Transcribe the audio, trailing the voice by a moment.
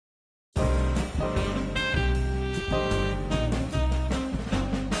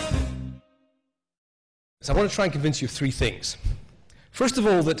So I want to try and convince you of three things. First of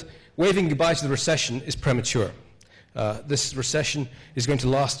all, that waving goodbye to the recession is premature. This recession is going to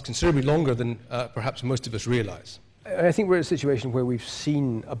last considerably longer than perhaps most of us realize. I think we're in a situation where we've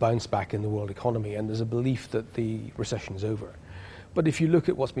seen a bounce back in the world economy, and there's a belief that the recession is over. But if you look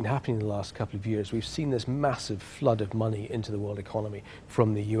at what's been happening in the last couple of years, we've seen this massive flood of money into the world economy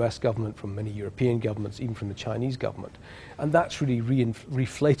from the US government, from many European governments, even from the Chinese government. And that's really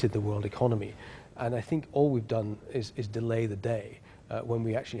reflated the world economy. And I think all we've done is delay the day when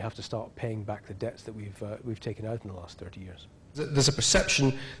we actually have to start paying back the debts that we've taken out in the last 30 years. There's a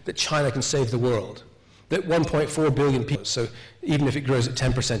perception that China can save the world, that 1.4 billion people, so even if it grows at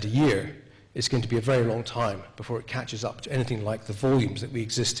 10% a year, it's going to be a very long time before it catches up to anything like the volumes that we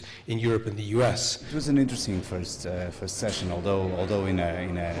exist in Europe and the US. It was an interesting first session, although in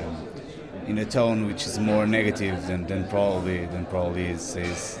a tone which is more negative than probably is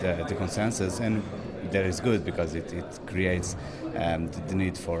the consensus, and that is good because it creates the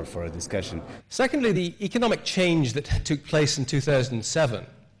need for a discussion. Secondly, the economic change that took place in 2007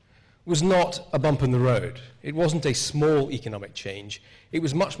 was not a bump in the road. It wasn't a small economic change. It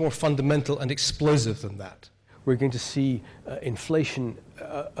was much more fundamental and explosive than that. We're going to see inflation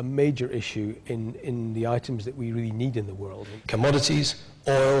a major issue in the items that we really need in the world. Commodities,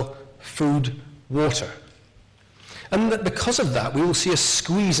 oil, food, water. And because of that, we will see a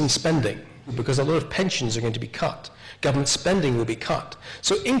squeeze in spending, because a lot of pensions are going to be cut. Government spending will be cut.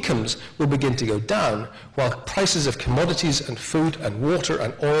 So incomes will begin to go down while prices of commodities and food and water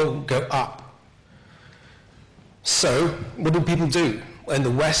and oil go up. So what do people do? In the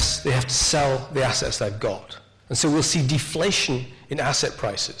West, they have to sell the assets they've got. And so we'll see deflation in asset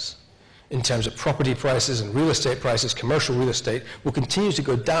prices. In terms of property prices and real estate prices, commercial real estate will continue to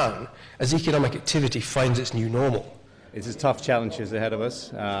go down as economic activity finds its new normal. It's a tough challenges ahead of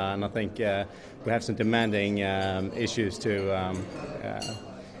us, and I think we have some demanding issues to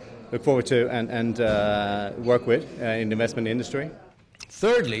look forward to and work with in the investment industry.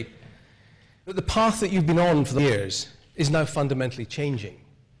 Thirdly, the path that you've been on for years is now fundamentally changing.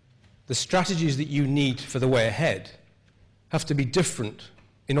 The strategies that you need for the way ahead have to be different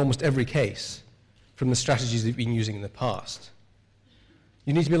in almost every case from the strategies that you've been using in the past.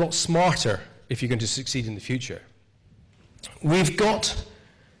 You need to be a lot smarter if you're going to succeed in the future. We've got,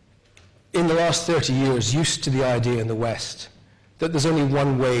 in the last 30 years, used to the idea in the West that there's only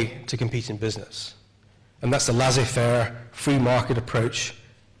one way to compete in business, and that's the laissez-faire, free market approach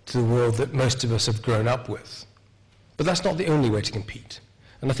to the world that most of us have grown up with. But that's not the only way to compete.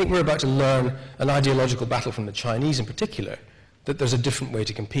 And I think we're about to learn an ideological battle from the Chinese in particular, that there's a different way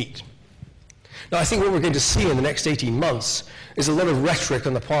to compete. Now, I think what we're going to see in the next 18 months is a lot of rhetoric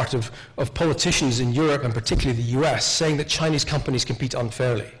on the part of politicians in Europe and particularly the US saying that Chinese companies compete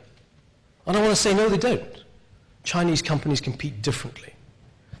unfairly. And I want to say, no, they don't. Chinese companies compete differently.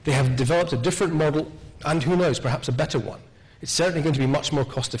 They have developed a different model, and who knows, perhaps a better one. It's certainly going to be much more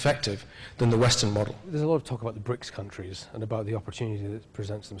cost-effective than the Western model. There's a lot of talk about the BRICS countries and about the opportunity that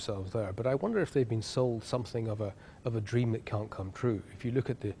presents themselves there, but I wonder if they've been sold something of a dream that can't come true. If you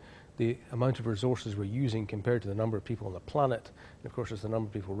look at the amount of resources we're using compared to the number of people on the planet, and of course as the number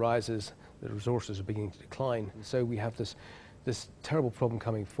of people rises, the resources are beginning to decline. And so we have this terrible problem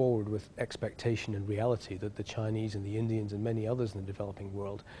coming forward with expectation and reality that the Chinese and the Indians and many others in the developing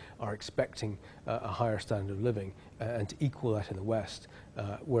world are expecting a higher standard of living and to equal that in the West,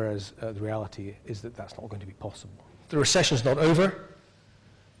 whereas the reality is that that's not going to be possible. The recession's not over.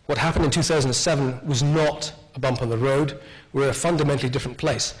 What happened in 2007 was not a bump on the road. We're in a fundamentally different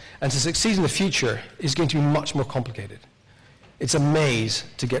place. And to succeed in the future is going to be much more complicated. It's a maze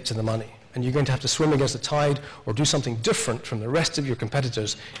to get to the money. And you're going to have to swim against the tide or do something different from the rest of your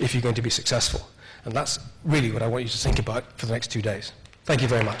competitors if you're going to be successful. And that's really what I want you to think about for the next 2 days. Thank you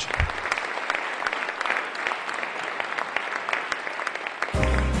very much.